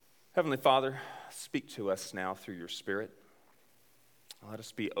Heavenly Father, speak to us now through your Spirit. Let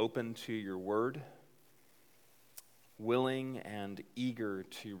us be open to your word, willing and eager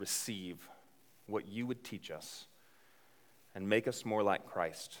to receive what you would teach us and make us more like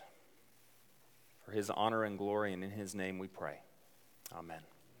Christ. For his honor and glory, and in his name we pray. Amen.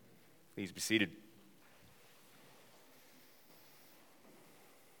 Please be seated.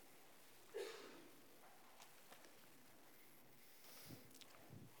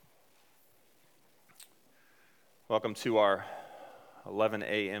 Welcome to our 11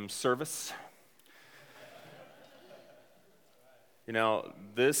 a.m. service. You know,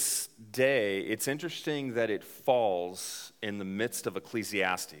 this day, it's interesting that it falls in the midst of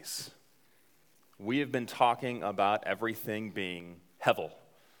Ecclesiastes. We have been talking about everything being hevel,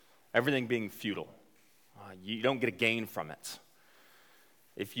 everything being futile. You don't get a gain from it.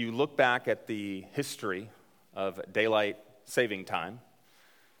 If you look back at the history of daylight saving time,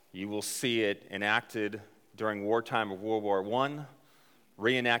 you will see it enacted during wartime of World War I,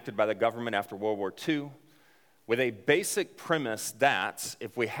 reenacted by the government after World War II, with a basic premise that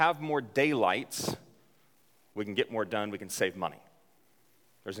if we have more daylight, we can get more done, we can save money.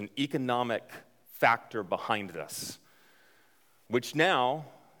 There's an economic factor behind this, which now,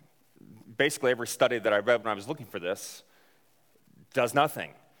 basically every study that I read when I was looking for this, does nothing.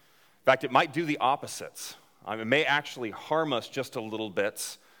 In fact, it might do the opposite. It may actually harm us just a little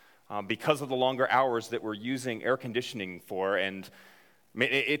bit, because of the longer hours that we're using air conditioning for, and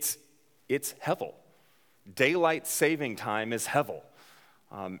it's hevel. Daylight saving time is hevel.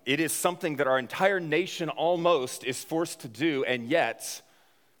 It is something that our entire nation almost is forced to do, and yet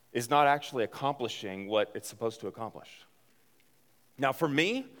is not actually accomplishing what it's supposed to accomplish. Now, for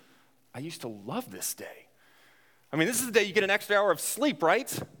me, I used to love this day. I mean, this is the day you get an extra hour of sleep,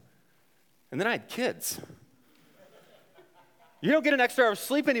 right? And then I had kids. You don't get an extra hour of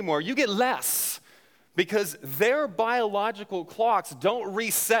sleep anymore. You get less because their biological clocks don't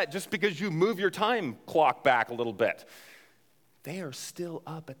reset just because you move your time clock back a little bit. They are still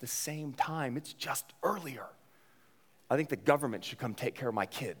up at the same time. It's just earlier. I think the government should come take care of my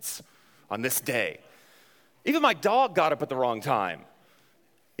kids on this day. Even my dog got up at the wrong time.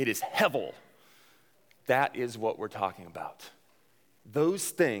 It is hevel. That is what we're talking about.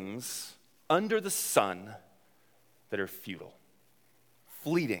 Those things under the sun that are futile.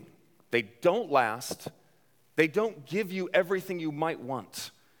 Fleeting. They don't last. They don't give you everything you might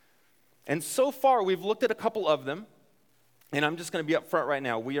want. And so far, we've looked at a couple of them, and I'm just going to be up front right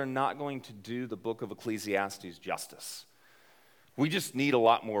now. We are not going to do the book of Ecclesiastes justice. We just need a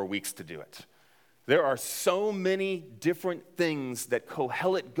lot more weeks to do it. There are so many different things that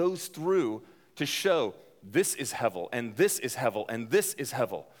Kohelet goes through to show this is hevel, and this is hevel, and this is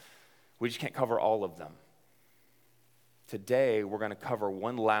hevel. We just can't cover all of them. Today, we're going to cover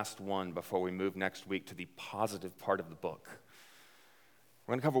one last one before we move next week to the positive part of the book.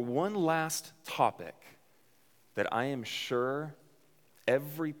 We're going to cover one last topic that I am sure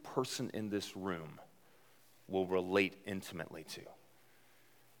every person in this room will relate intimately to.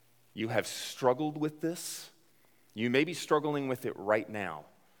 You have struggled with this. You may be struggling with it right now.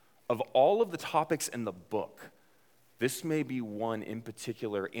 Of all of the topics in the book, this may be one in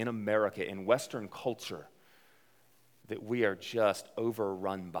particular in America, in Western culture, that we are just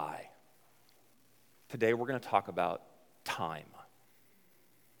overrun by. Today we're going to talk about time.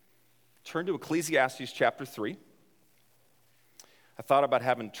 Turn to Ecclesiastes chapter 3. I thought about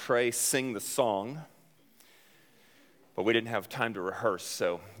having Trey sing the song, but we didn't have time to rehearse,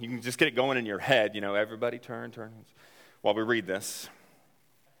 so you can just get it going in your head, everybody turn, while we read this.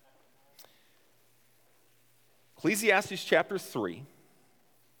 Ecclesiastes chapter 3,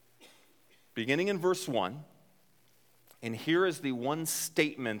 beginning in verse 1. And here is the one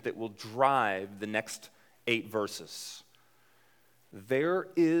statement that will drive the next 8 verses. There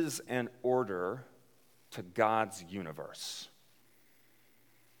is an order to God's universe.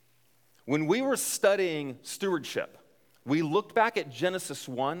 When we were studying stewardship, we looked back at Genesis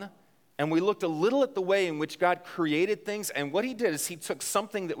 1, and we looked a little at the way in which God created things, and what he did is he took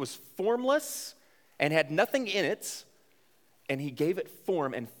something that was formless and had nothing in it, and he gave it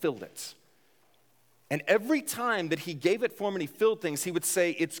form and filled it. And every time that he gave it form and he filled things, he would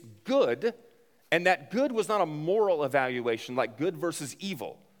say, it's good. And that good was not a moral evaluation like good versus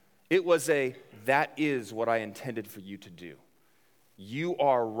evil. It was that is what I intended for you to do. You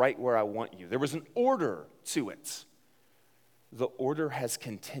are right where I want you. There was an order to it. The order has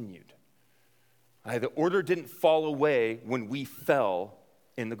continued. The order didn't fall away when we fell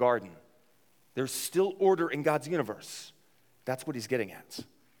in the garden. There's still order in God's universe. That's what he's getting at.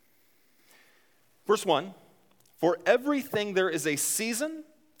 Verse 1, for everything there is a season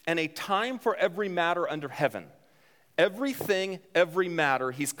and a time for every matter under heaven. Everything, every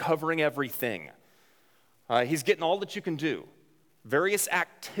matter, he's covering everything. He's getting all that you can do. Various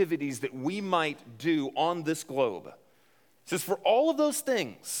activities that we might do on this globe. It says, for all of those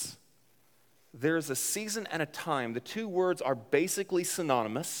things, there's a season and a time. The two words are basically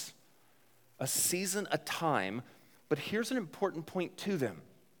synonymous. A season, a time. But here's an important point to them.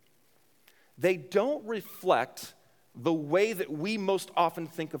 They don't reflect the way that we most often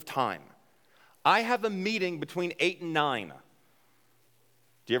think of time. I have a meeting between 8 and 9.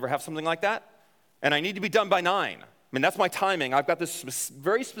 Do you ever have something like that? And I need to be done by 9. I mean, that's my timing. I've got this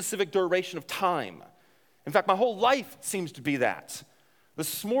very specific duration of time. In fact, my whole life seems to be that.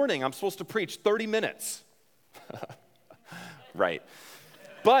 This morning, I'm supposed to preach 30 minutes. Right.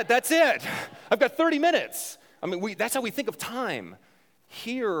 But that's it. I've got 30 minutes. I mean, that's how we think of time.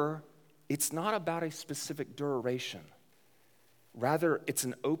 Here, it's not about a specific duration. Rather, it's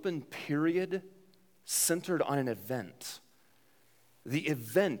an open period centered on an event. The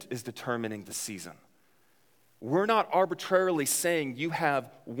event is determining the season. We're not arbitrarily saying you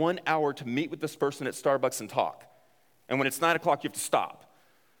have 1 hour to meet with this person at Starbucks and talk. And when it's 9 o'clock, you have to stop.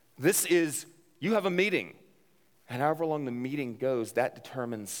 This is, you have a meeting. And however long the meeting goes, that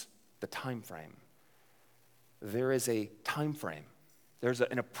determines the time frame. There is a time frame. There's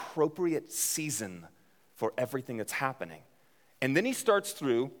an appropriate season for everything that's happening. And then he starts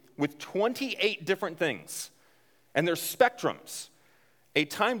through with 28 different things. And there's spectrums. A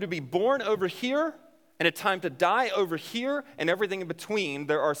time to be born over here, and a time to die over here, and everything in between.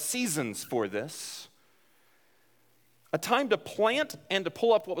 There are seasons for this. A time to plant and to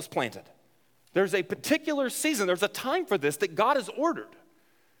pull up what was planted. There's a particular season, there's a time for this that God has ordered.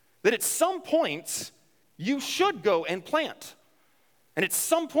 That at some point, you should go and plant. And at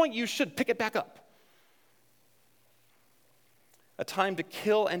some point, you should pick it back up. A time to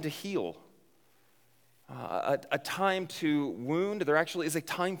kill and to heal. A time to wound. There actually is a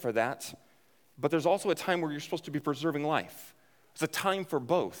time for that. But there's also a time where you're supposed to be preserving life. There's a time for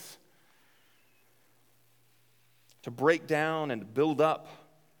both. To break down and to build up.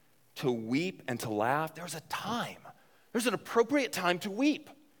 To weep and to laugh. There's a time. There's an appropriate time to weep.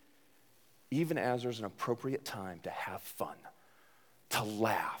 Even as there's an appropriate time to have fun. To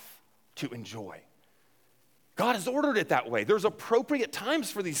laugh. To enjoy. God has ordered it that way. There's appropriate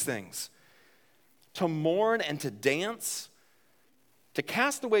times for these things. To mourn and to dance. To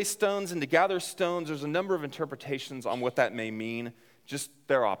cast away stones and to gather stones. There's a number of interpretations on what that may mean. Just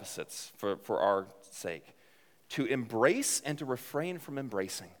they're opposites for our sake. To embrace and to refrain from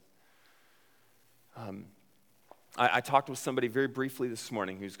embracing. I talked with somebody very briefly this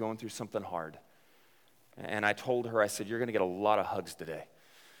morning who's going through something hard. And I told her, I said, you're going to get a lot of hugs today.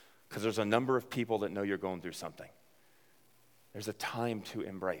 Because there's a number of people that know you're going through something. There's a time to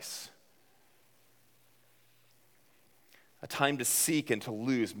embrace. A time to seek and to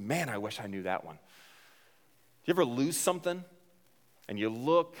lose. Man, I wish I knew that one. Do you ever lose something? And you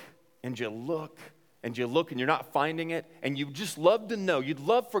look, and you look, and you look, and you're not finding it, and you just love to know. You'd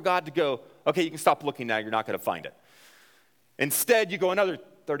love for God to go, okay, you can stop looking now, you're not going to find it. Instead, you go another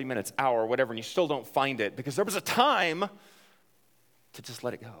 30 minutes, hour, whatever, and you still don't find it because there was a time to just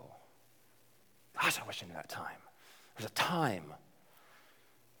let it go. Gosh, I wish I knew that time. There's a time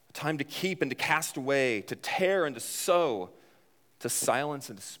to keep and to cast away, to tear and to sow, to silence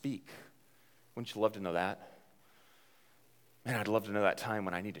and to speak. Wouldn't you love to know that? Man, I'd love to know that time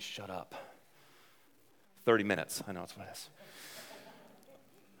when I need to shut up. 30 minutes, I know it's what it is.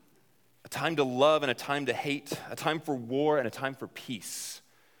 A time to love and a time to hate, a time for war and a time for peace.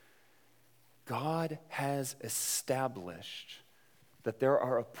 God has established that there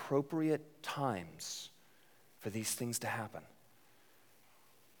are appropriate times for these things to happen.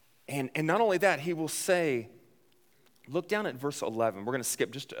 And not only that, he will say, look down at verse 11. We're going to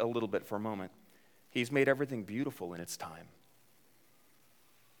skip just a little bit for a moment. He's made everything beautiful in its time.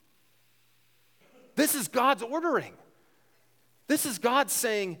 This is God's ordering. This is God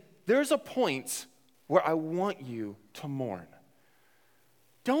saying, there's a point where I want you to mourn.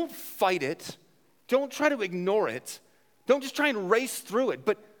 Don't fight it. Don't try to ignore it. Don't just try and race through it,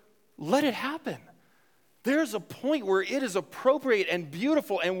 but let it happen. There's a point where it is appropriate and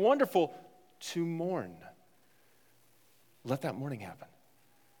beautiful and wonderful to mourn. Let that mourning happen.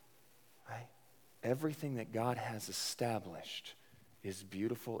 Right? Everything that God has established is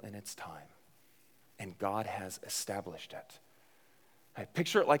beautiful in its time. And God has established it. Right?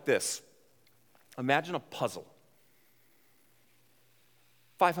 Picture it like this. Imagine a puzzle.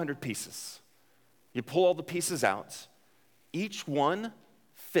 500 pieces. You pull all the pieces out. Each one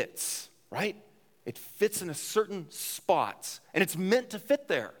fits, right? It fits in a certain spot, and it's meant to fit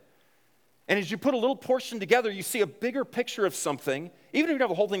there. And as you put a little portion together, you see a bigger picture of something. Even if you don't have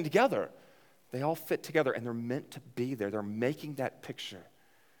the whole thing together, they all fit together, and they're meant to be there. They're making that picture.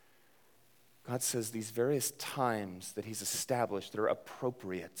 God says these various times that he's established that are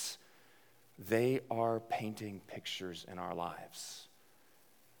appropriate, they are painting pictures in our lives.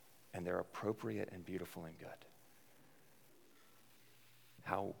 And they're appropriate and beautiful and good.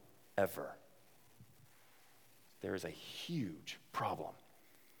 However, there is a huge problem.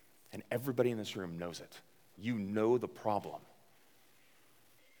 And everybody in this room knows it. You know the problem.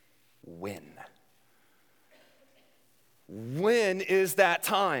 When? When is that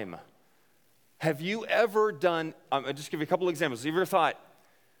time? Have you ever done, I'll just give you a couple examples. Have you ever thought,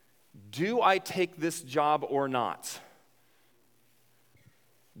 do I take this job or not?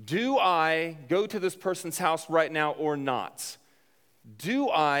 Do I go to this person's house right now or not? Do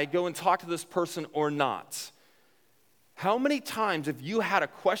I go and talk to this person or not? How many times have you had a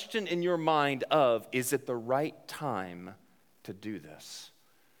question in your mind of, is it the right time to do this?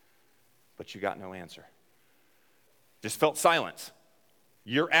 But you got no answer. Just felt silent.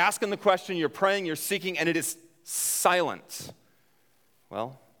 You're asking the question, you're praying, you're seeking, and it is silent.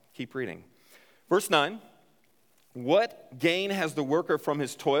 Well, keep reading. Verse 9, what gain has the worker from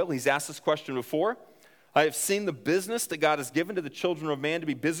his toil? He's asked this question before. I have seen the business that God has given to the children of man to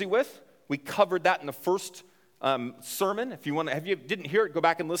be busy with. We covered that in the first sermon. If you didn't hear it, go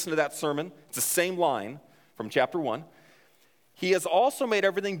back and listen to that sermon. It's the same line from chapter 1. He has also made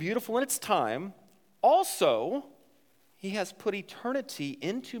everything beautiful in its time. Also, he has put eternity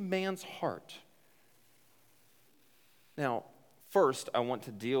into man's heart. Now, first, I want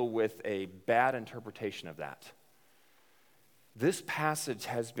to deal with a bad interpretation of that. This passage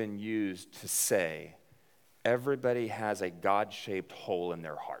has been used to say everybody has a God-shaped hole in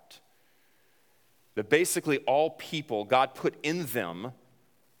their heart. That basically all people, God put in them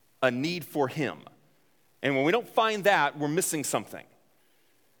a need for him. And when we don't find that, we're missing something.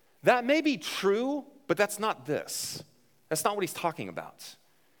 That may be true, but that's not this. That's not what he's talking about.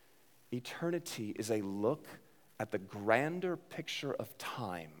 Eternity is a look at the grander picture of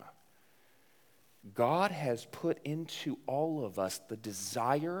time. God has put into all of us the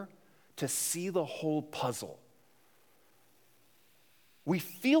desire to see the whole puzzle. We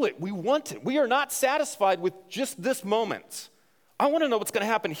feel it. We want it. We are not satisfied with just this moment. I want to know what's going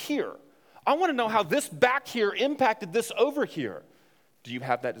to happen here. I want to know how this back here impacted this over here. Do you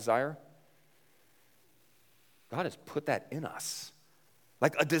have that desire? God has put that in us.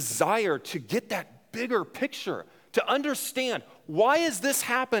 Like a desire to get that bigger picture, to understand, why is this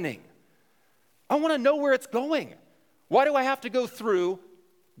happening? I want to know where it's going. Why do I have to go through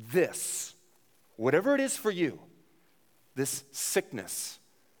this? Whatever it is for you, this sickness,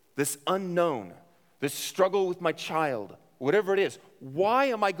 this unknown, this struggle with my child, whatever it is, why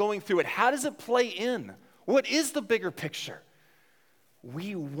am I going through it? How does it play in? What is the bigger picture?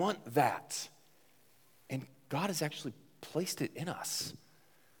 We want that. And God has actually placed it in us.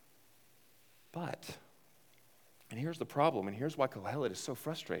 But, and here's the problem, and here's why Kohelet is so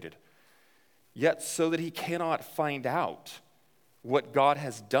frustrated. Yet so that he cannot find out what God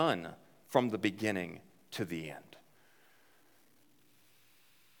has done from the beginning to the end.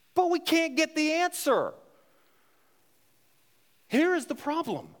 But we can't get the answer. Here is the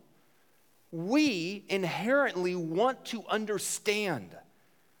problem. We inherently want to understand.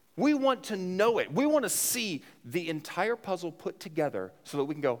 We want to know it. We want to see the entire puzzle put together so that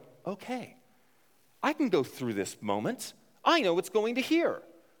we can go, okay, I can go through this moment. I know what's going to here.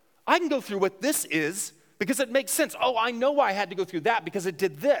 I can go through what this is because it makes sense. Oh, I know why I had to go through that because it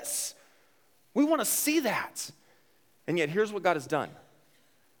did this. We want to see that. And yet here's what God has done.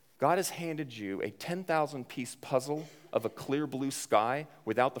 God has handed you a 10,000-piece puzzle of a clear blue sky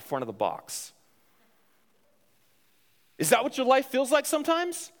without the front of the box. Is that what your life feels like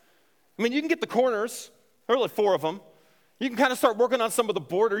sometimes? I mean, you can get the corners. There are like 4 of them. You can kind of start working on some of the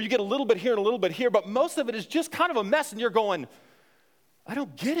border. You get a little bit here and a little bit here, but most of it is just kind of a mess, and you're going, I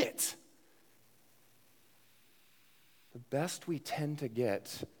don't get it. The best we tend to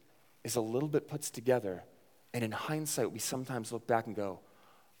get is a little bit put together, and in hindsight, we sometimes look back and go,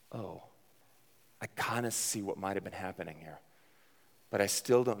 oh, I kind of see what might have been happening here, but I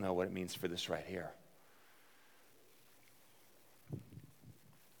still don't know what it means for this right here.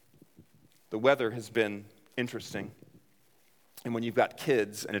 The weather has been interesting, and when you've got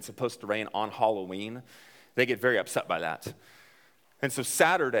kids and it's supposed to rain on Halloween, they get very upset by that. And so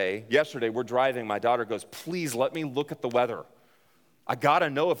yesterday, we're driving. My daughter goes, please let me look at the weather. I got to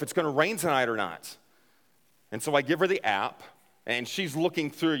know if it's going to rain tonight or not. And so I give her the app, And she's looking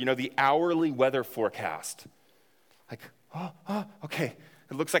through, the hourly weather forecast. Like, okay,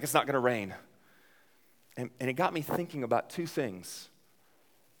 it looks like it's not going to rain. And it got me thinking about two things.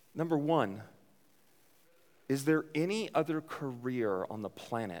 Number one, is there any other career on the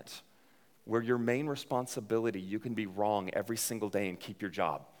planet where your main responsibility, you can be wrong every single day and keep your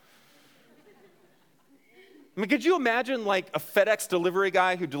job? I mean, could you imagine like a FedEx delivery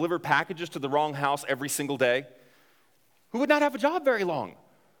guy who delivered packages to the wrong house every single day? Who would not have a job very long?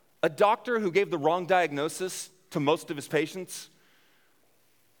 A doctor who gave the wrong diagnosis to most of his patients?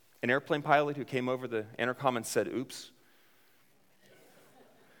 An airplane pilot who came over the intercom and said, oops?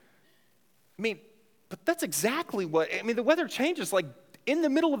 I mean, but that's exactly the weather changes like in the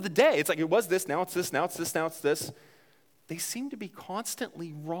middle of the day. It's like it was this, now it's this, now it's this, now it's this. They seem to be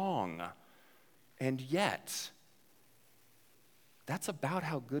constantly wrong. And yet, that's about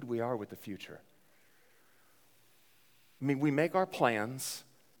how good we are with the future. I mean, we make our plans,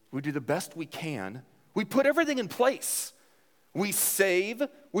 we do the best we can, we put everything in place. We save,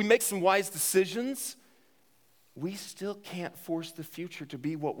 we make some wise decisions. We still can't force the future to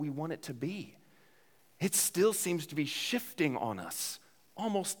be what we want it to be. It still seems to be shifting on us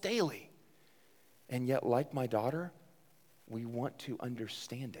almost daily. And yet, like my daughter, we want to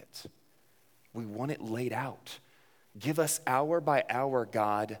understand it. We want it laid out. Give us hour by hour,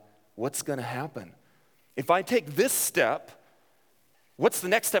 God, what's going to happen? If I take this step, what's the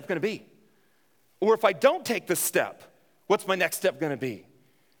next step going to be? Or if I don't take this step, what's my next step going to be?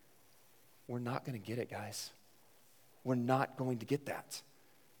 We're not going to get it, guys. We're not going to get that.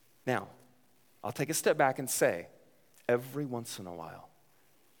 Now, I'll take a step back and say, every once in a while,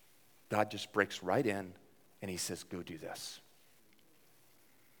 God just breaks right in and he says, go do this.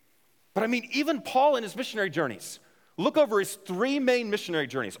 But I mean, even Paul in his missionary journeys, look over his 3 main missionary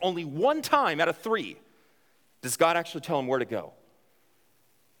journeys. Only one time out of 3 does God actually tell him where to go.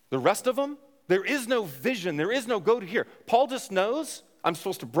 The rest of them, there is no vision. There is no go to here. Paul just knows I'm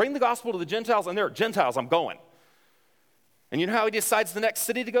supposed to bring the gospel to the Gentiles, and there are Gentiles, I'm going. And you know how he decides the next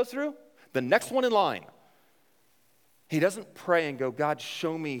city to go through? The next one in line. He doesn't pray and go, God,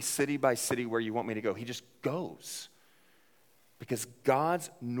 show me city by city where you want me to go. He just goes. Because God's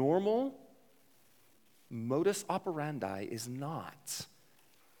normal modus operandi is not,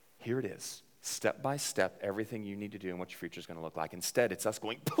 here it is, step by step, everything you need to do and what your future is going to look like. Instead, it's us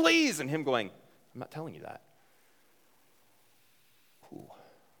going, please, and him going, I'm not telling you that. Ooh.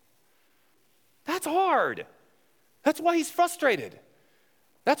 That's hard. That's why he's frustrated.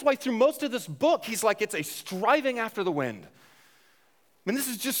 That's why through most of this book, he's like, it's a striving after the wind. I mean, this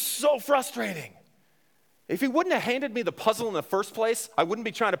is just so frustrating. If he wouldn't have handed me the puzzle in the first place, I wouldn't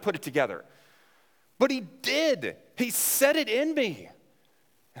be trying to put it together. But he did. He set it in me.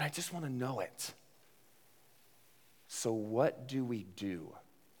 And I just want to know it. So what do we do?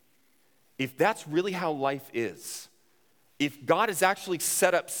 If that's really how life is, if God has actually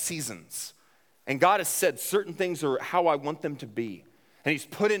set up seasons, and God has said certain things are how I want them to be, and he's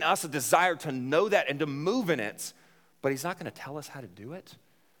put in us a desire to know that and to move in it, but he's not going to tell us how to do it,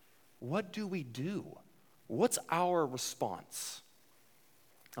 what do we do? What's our response?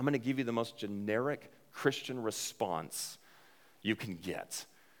 I'm going to give you the most generic Christian response you can get.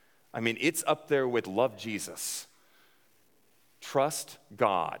 I mean, it's up there with love Jesus. Trust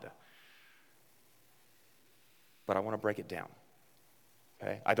God. But I want to break it down.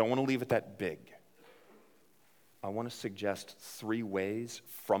 Okay? I don't want to leave it that big. I want to suggest 3 ways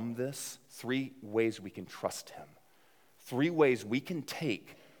from this, 3 ways we can trust him. 3 ways we can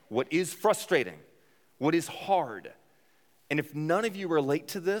take what is frustrating, what is hard. And if none of you relate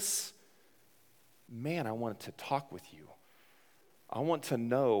to this, man, I want to talk with you. I want to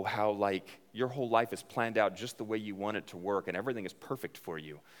know how, your whole life is planned out just the way you want it to work and everything is perfect for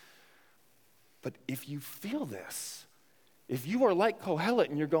you. But if you feel this, if you are like Kohelet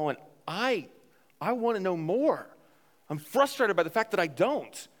and you're going, I want to know more. I'm frustrated by the fact that I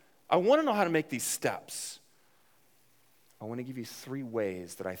don't. I want to know how to make these steps. I want to give you 3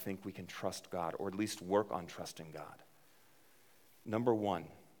 ways that I think we can trust God, or at least work on trusting God. Number 1,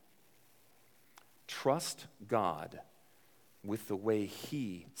 trust God with the way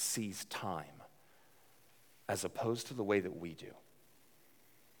he sees time, as opposed to the way that we do.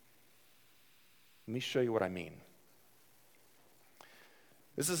 Let me show you what I mean.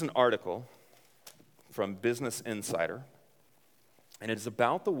 This is an article from Business Insider, and it is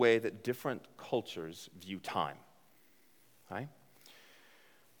about the way that different cultures view time. Okay?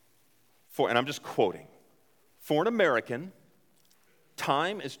 And I'm just quoting. For an American,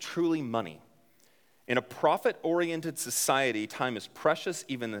 time is truly money. In a profit-oriented society, time is precious,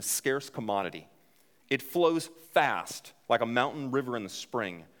 even a scarce commodity. It flows fast, like a mountain river in the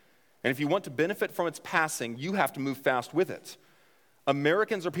spring. And if you want to benefit from its passing, you have to move fast with it.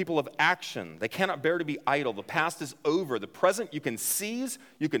 Americans are people of action. They cannot bear to be idle. The past is over. The present you can seize,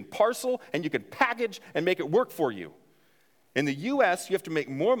 you can parcel, and you can package and make it work for you. In the U.S., you have to make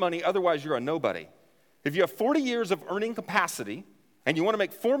more money, otherwise you're a nobody. If you have 40 years of earning capacity and you want to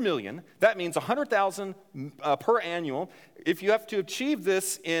make $4 million, that means $100,000 per annual. If you have to achieve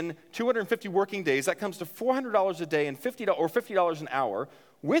this in 250 working days, that comes to $400 a day and $50 an hour.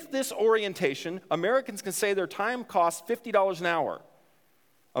 With this orientation, Americans can say their time costs $50 an hour.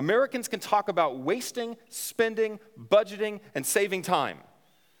 Americans can talk about wasting, spending, budgeting, and saving time.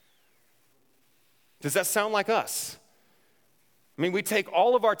 Does that sound like us? I mean, we take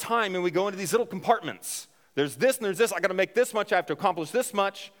all of our time and we go into these little compartments. There's this and there's this. I got to make this much. I have to accomplish this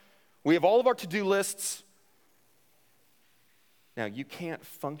much. We have all of our to-do lists. Now, you can't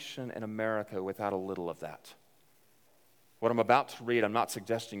function in America without a little of that. What I'm about to read, I'm not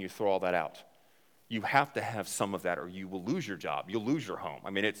suggesting you throw all that out. You have to have some of that or you will lose your job. You'll lose your home. I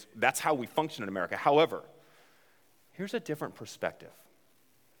mean, that's how we function in America. However, here's a different perspective.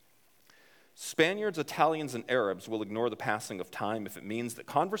 Spaniards, Italians, and Arabs will ignore the passing of time if it means that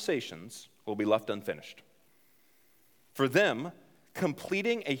conversations will be left unfinished. For them,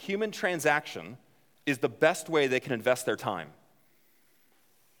 completing a human transaction is the best way they can invest their time.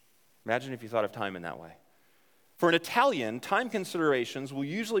 Imagine if you thought of time in that way. For an Italian, time considerations will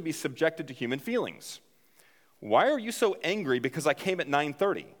usually be subjected to human feelings. Why are you so angry because I came at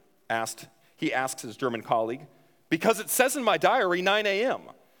 9:30? He asks his German colleague. Because it says in my diary 9 a.m.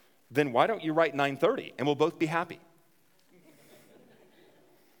 Then why don't you write 9:30 and we'll both be happy?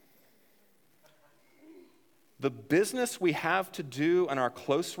 The business we have to do and our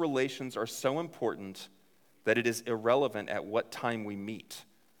close relations are so important that it is irrelevant at what time we meet.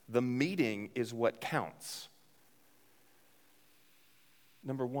 The meeting is what counts.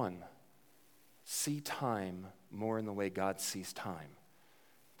 Number one, see time more in the way God sees time.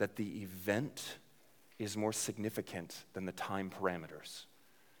 That the event is more significant than the time parameters.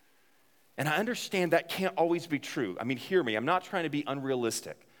 And I understand that can't always be true. I mean, hear me, I'm not trying to be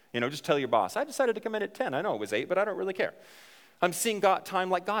unrealistic. Just tell your boss, I decided to come in at 10. I know it was 8, but I don't really care. I'm seeing God time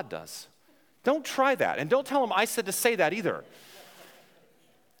like God does. Don't try that. And don't tell him I said to say that either.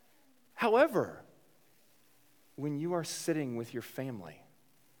 However, when you are sitting with your family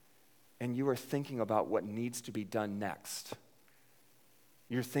and you are thinking about what needs to be done next,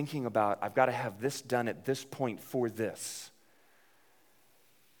 you're thinking about, I've got to have this done at this point for this.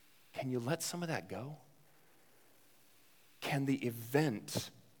 Can you let some of that go? Can the event,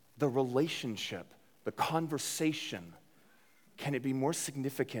 the relationship, the conversation, can it be more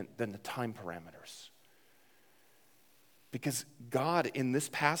significant than the time parameters? Because God, in this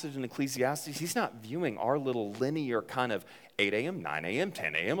passage in Ecclesiastes, he's not viewing our little linear kind of 8 a.m., 9 a.m.,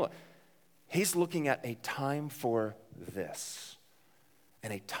 10 a.m. He's looking at a time for this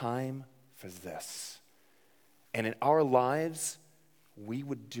and a time for this. And in our lives, we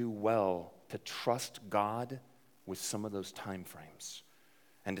would do well to trust God with some of those time frames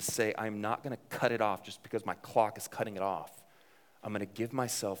and to say, I'm not going to cut it off just because my clock is cutting it off. I'm going to give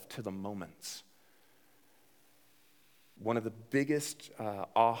myself to the moments. One of the biggest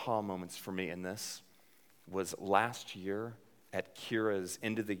aha moments for me in this was last year at Kira's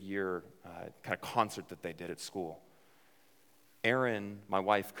end of the year kind of concert that they did at school. Erin, my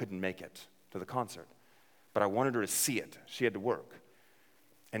wife, couldn't make it to the concert, but I wanted her to see it. She had to work.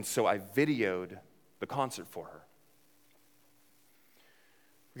 And so I videoed the concert for her.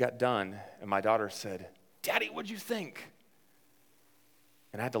 We got done, and my daughter said, Daddy, what'd you think?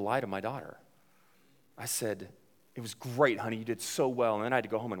 And I had to lie to my daughter. I said, it was great, honey, you did so well. And then I had to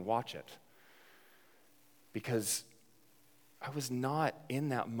go home and watch it because I was not in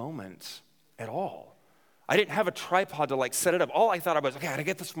that moment at all. I didn't have a tripod to set it up. All I thought I was, okay, I gotta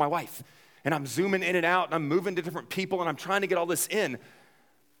get this for my wife. And I'm zooming in and out, and I'm moving to different people, and I'm trying to get all this in.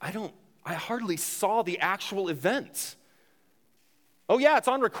 I hardly saw the actual event. Oh yeah, it's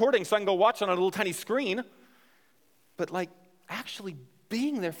on recording, so I can go watch it on a little tiny screen. But actually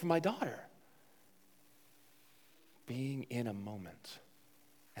being there for my daughter. Being in a moment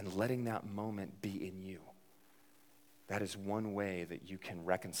and letting that moment be in you. That is one way that you can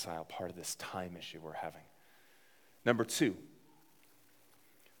reconcile part of this time issue we're having. Number 2,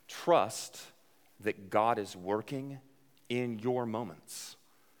 trust that God is working in your moments.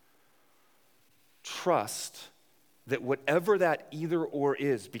 Trust that whatever that either or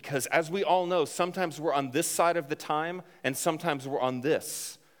is, because as we all know, sometimes we're on this side of the time and sometimes we're on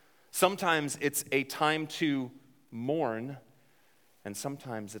this. Sometimes it's a time to mourn and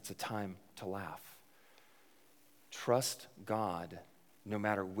sometimes it's a time to laugh. Trust God, no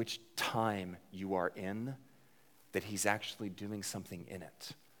matter which time you are in, that he's actually doing something in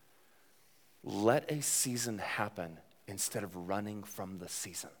it. Let a season happen instead of running from the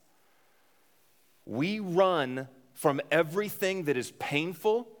season. We run from everything that is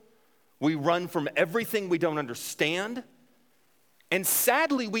painful. We run from everything we don't understand. And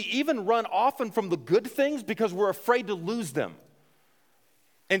sadly, we even run often from the good things because we're afraid to lose them.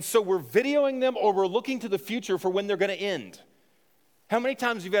 And so we're videoing them or we're looking to the future for when they're going to end. How many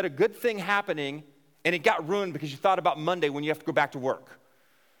times have you had a good thing happening and it got ruined because you thought about Monday when you have to go back to work?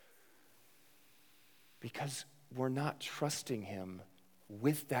 Because we're not trusting him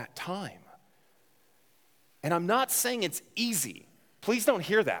with that time. And I'm not saying it's easy. Please don't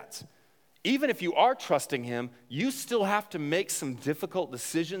hear that. Even if you are trusting him, you still have to make some difficult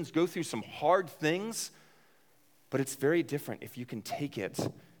decisions, go through some hard things. But it's very different if you can take it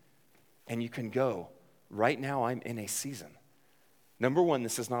and you can go, right now I'm in a season. Number one,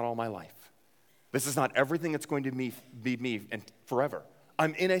 this is not all my life. This is not everything that's going to be me and forever.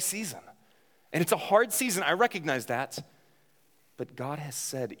 I'm in a season. And it's a hard season, I recognize that. But God has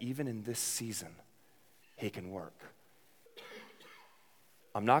said, even in this season, he can work.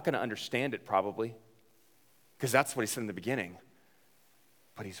 I'm not going to understand it probably, because that's what he said in the beginning.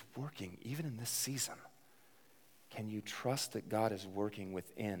 But he's working even in this season. Can you trust that God is working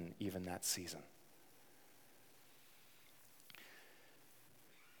within even that season?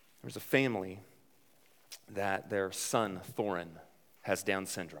 There's a family that their son, Thorin, has Down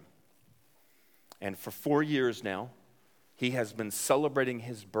syndrome. And for 4 years now, he has been celebrating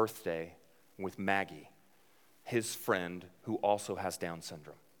his birthday with Maggie, his friend who also has Down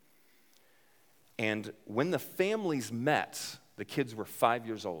syndrome. And when the families met, the kids were 5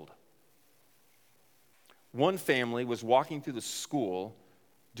 years old. One family was walking through the school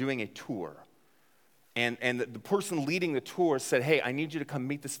doing a tour. And the person leading the tour said, hey, I need you to come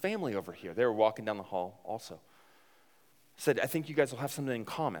meet this family over here. They were walking down the hall also. Said, I think you guys will have something in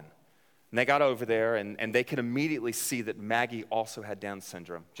common. And they got over there, and they could immediately see that Maggie also had Down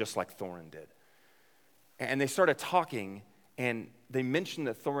syndrome, just like Thorin did. And they started talking, and they mentioned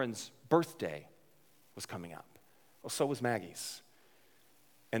that Thorin's birthday was coming up. Well, so was Maggie's.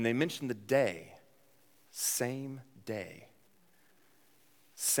 And they mentioned the day, same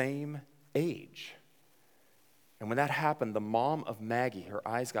age. And when that happened, the mom of Maggie, her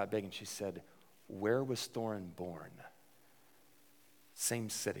eyes got big, and she said, where was Thorin born? Same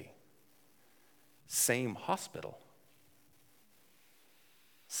city. Same hospital,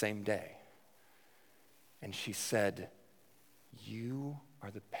 same day. And she said, you are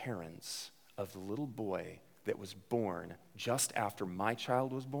the parents of the little boy that was born just after my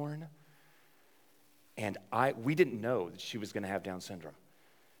child was born. And we didn't know that she was going to have Down syndrome.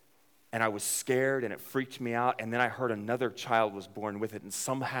 And I was scared and it freaked me out. And then I heard another child was born with it, and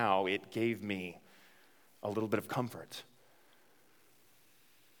somehow it gave me a little bit of comfort.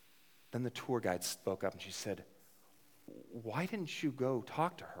 Then the tour guide spoke up and she said, why didn't you go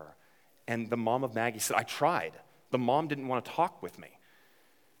talk to her? And the mom of Maggie said, I tried. The mom didn't want to talk with me.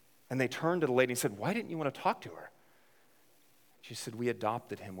 And they turned to the lady and said, why didn't you want to talk to her? She said, we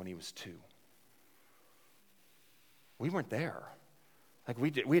adopted him when he was 2. We weren't there.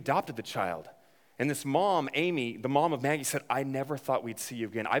 We adopted the child. And this mom, Amy, the mom of Maggie, said, I never thought we'd see you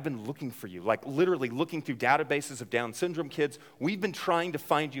again. I've been looking for you, literally looking through databases of Down syndrome kids. We've been trying to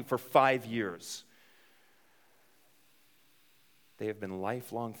find you for 5 years. They have been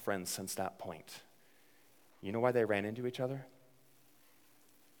lifelong friends since that point. You know why they ran into each other?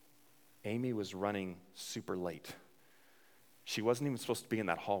 Amy was running super late. She wasn't even supposed to be in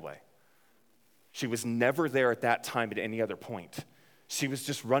that hallway. She was never there at that time at any other point. She was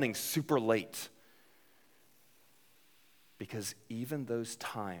just running super late. Because even those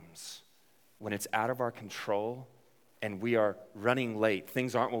times when it's out of our control and we are running late,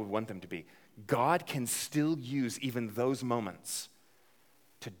 things aren't what we want them to be, God can still use even those moments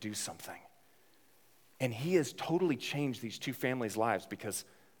to do something. And he has totally changed these 2 families' lives because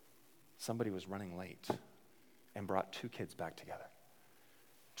somebody was running late and brought 2 kids back together.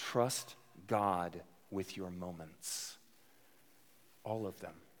 Trust God with your moments. All of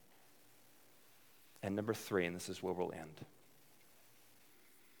them. And number 3, and this is where we'll end.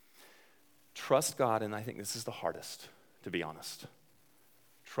 Trust God, and I think this is the hardest, to be honest.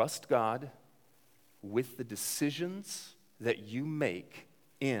 Trust God with the decisions that you make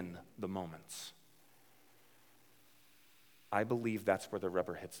in the moments. I believe that's where the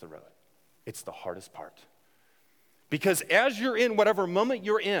rubber hits the road. It's the hardest part. Because as you're in whatever moment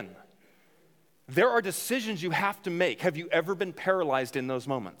you're in, there are decisions you have to make. Have you ever been paralyzed in those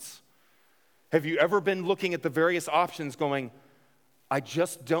moments? Have you ever been looking at the various options going, I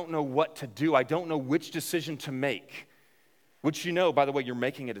just don't know what to do. I don't know which decision to make. Which by the way, you're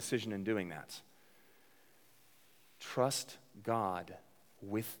making a decision in doing that. Trust God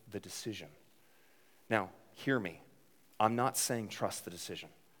with the decision. Now, hear me. I'm not saying trust the decision,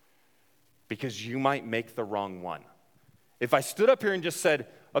 because you might make the wrong one. If I stood up here and just said,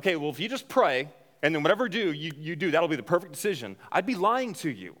 okay, well, if you just pray, and then whatever you do, that'll be the perfect decision, I'd be lying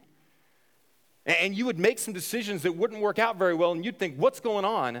to you. And you would make some decisions that wouldn't work out very well, and you'd think, what's going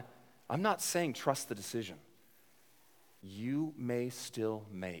on? I'm not saying trust the decision. You may still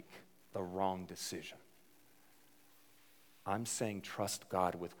make the wrong decision. I'm saying trust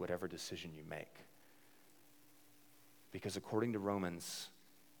God with whatever decision you make. Because according to Romans,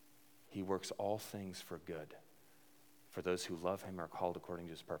 he works all things for good for those who love him, are called according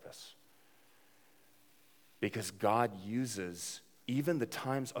to his purpose. Because God uses even the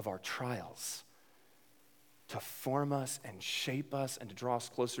times of our trials to form us and shape us and to draw us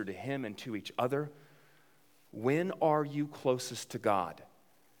closer to him and to each other. When are you closest to God?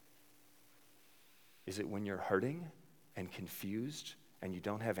 Is it when you're hurting and confused and you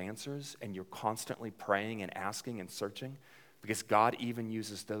don't have answers and you're constantly praying and asking and searching? Because God even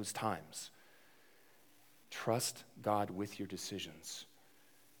uses those times. Trust God with your decisions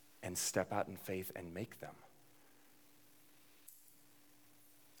and step out in faith and make them.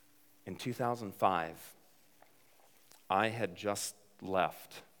 In 2005, I had just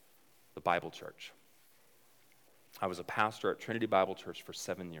left the Bible church. I was a pastor at Trinity Bible Church for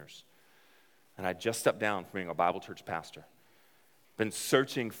 7 years. And I just stepped down from being a Bible church pastor. Been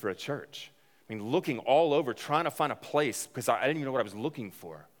searching for a church. Looking all over, trying to find a place, because I didn't even know what I was looking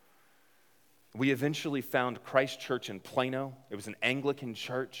for. We eventually found Christ Church in Plano. It was an Anglican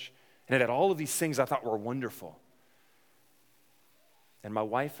church. And it had all of these things I thought were wonderful. And my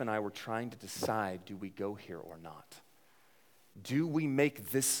wife and I were trying to decide, do we go here or not? Do we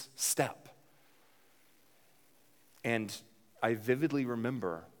make this step? And I vividly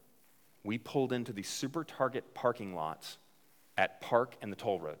remember we pulled into the Super Target parking lot at Park and the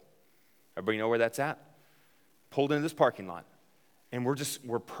Toll Road. Everybody know where that's at? Pulled into this parking lot. And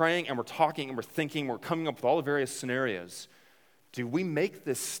we're praying and we're talking and we're thinking, we're coming up with all the various scenarios. Do we make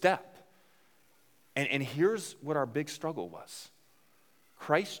this step? And here's what our big struggle was.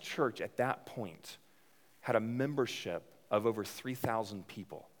 Christ Church at that point had a membership of over 3,000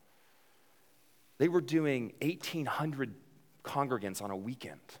 people. They were doing 1,800 congregants on a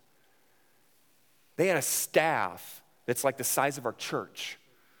weekend. They had a staff that's like the size of our church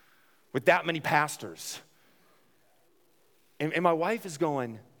with that many pastors. And my wife is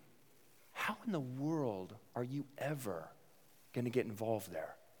going, how in the world are you ever going to get involved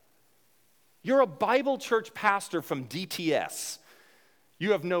there? You're a Bible church pastor from DTS.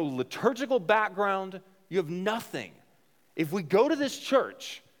 You have no liturgical background. You have nothing. If we go to this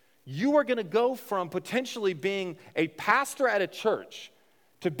church, you are going to go from potentially being a pastor at a church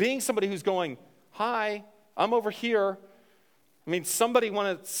to being somebody who's going, hi, I'm over here. Somebody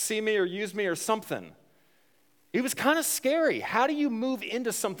want to see me or use me or something. It was kind of scary. How do you move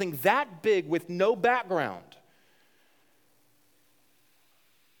into something that big with no background?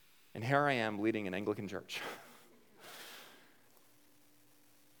 And here I am leading an Anglican church.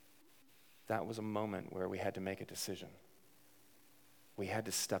 That was a moment where we had to make a decision. We had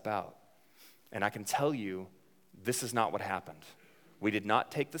to step out. And I can tell you, this is not what happened. We did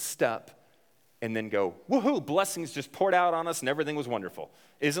not take the step and then go, woohoo, blessings just poured out on us and everything was wonderful.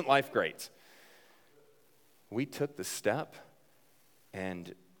 Isn't life great? We took the step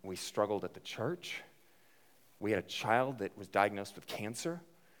and we struggled at the church. We had a child that was diagnosed with cancer.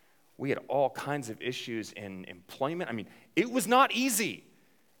 We had all kinds of issues in employment. It was not easy.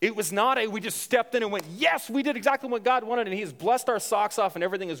 It was not we just stepped in and went, yes, we did exactly what God wanted, and he has blessed our socks off, and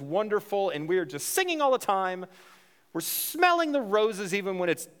everything is wonderful, and we're just singing all the time. We're smelling the roses even when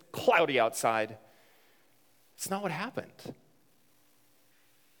it's cloudy outside. It's not what happened.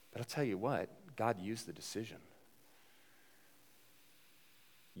 But I'll tell you what, God used the decision.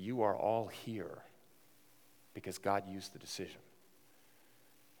 You are all here because God used the decision.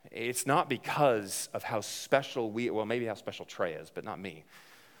 It's not because of how special maybe how special Trey is, but not me.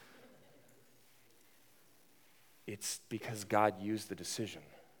 It's because God used the decision.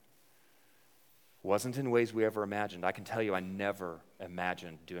 Wasn't in ways we ever imagined. I can tell you I never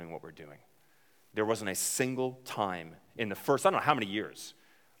imagined doing what we're doing. There wasn't a single time in the first, I don't know how many years,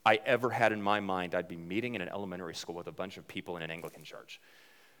 I ever had in my mind I'd be meeting in an elementary school with a bunch of people in an Anglican church.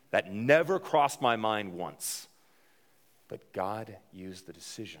 That never crossed my mind once. But God used the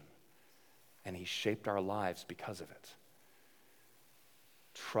decision, and he shaped our lives because of it.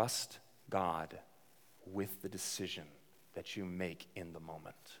 Trust God with the decision that you make in the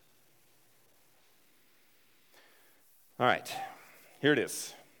moment. All right, here it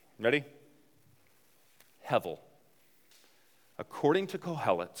is. Ready? Hevel. According to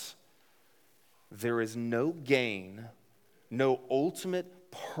Kohelet, there is no gain, no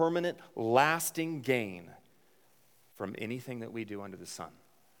ultimate, permanent, lasting gain from anything that we do under the sun.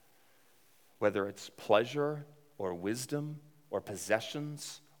 Whether it's pleasure or wisdom or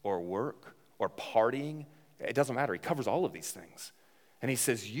possessions or work or partying, it doesn't matter. He covers all of these things. And he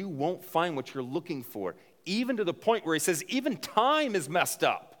says, you won't find what you're looking for, even to the point where he says, even time is messed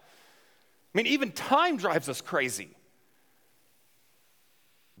up. I mean, even time drives us crazy.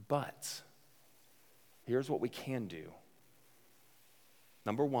 But here's what we can do.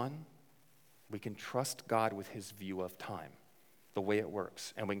 Number one, we can trust God with his view of time, the way it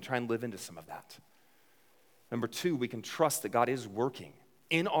works, and we can try and live into some of that. Number two, we can trust that God is working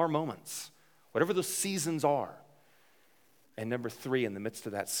in our moments, whatever those seasons are. And number three, in the midst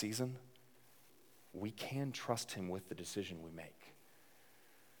of that season, we can trust him with the decision we make.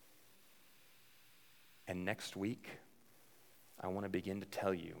 And next week, I want to begin to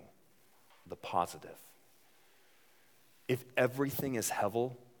tell you the positive. If everything is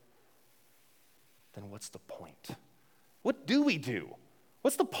Hevel, then what's the point? What do we do?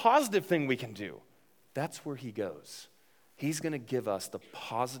 What's the positive thing we can do? That's where he goes. He's going to give us the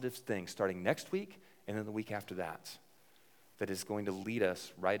positive thing starting next week and then the week after that is going to lead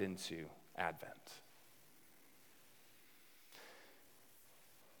us right into Advent.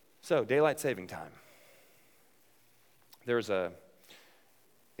 So, daylight saving time. There's a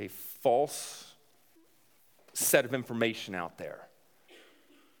false set of information out there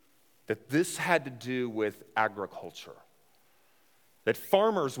that this had to do with agriculture, that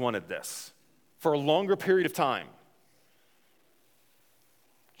farmers wanted this for a longer period of time.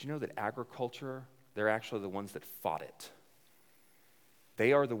 Did you know that agriculture, they're actually the ones that fought it?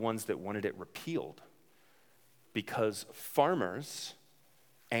 They are the ones that wanted it repealed because farmers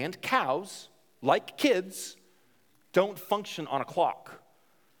and cows, like kids, don't function on a clock.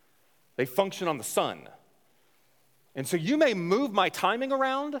 They function on the sun. And so you may move my timing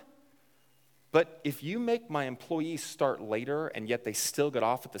around, but if you make my employees start later and yet they still get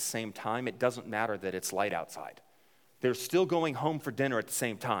off at the same time, it doesn't matter that it's light outside. They're still going home for dinner at the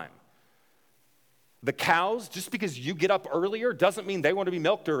same time. The cows, just because you get up earlier doesn't mean they want to be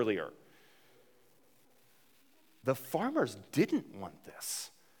milked earlier. The farmers didn't want this.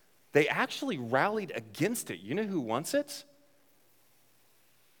 They actually rallied against it. You know who wants it?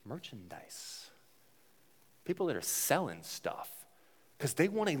 Merchandise. People that are selling stuff because they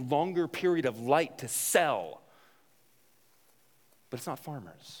want a longer period of light to sell. But it's not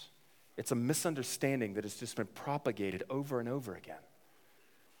farmers. It's a misunderstanding that has just been propagated over and over again.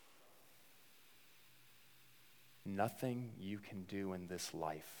 Nothing you can do in this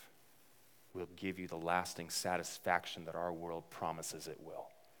life will give you the lasting satisfaction that our world promises it will.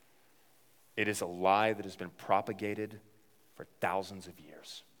 It is a lie that has been propagated for thousands of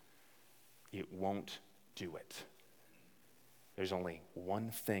years. It won't do it. There's only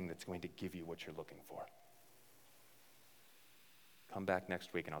one thing that's going to give you what you're looking for. Come back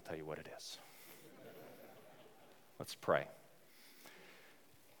next week and I'll tell you what it is. Let's pray.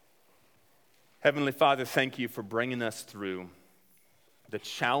 Heavenly Father, thank you for bringing us through the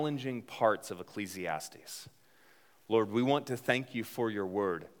challenging parts of Ecclesiastes. Lord, we want to thank you for your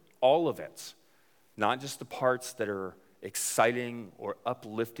word, all of it, not just the parts that are exciting or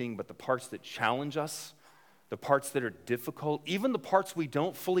uplifting, but the parts that challenge us, the parts that are difficult, even the parts we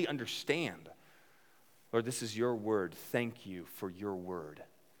don't fully understand. Lord, this is your word. Thank you for your word.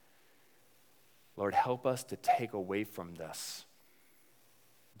 Lord, help us to take away from this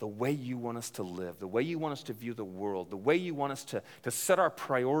the way you want us to live, the way you want us to view the world, the way you want us to set our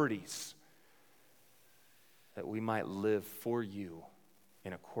priorities, that we might live for you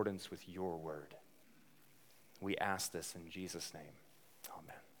in accordance with your word. We ask this in Jesus' name.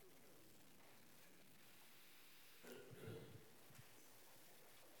 Amen.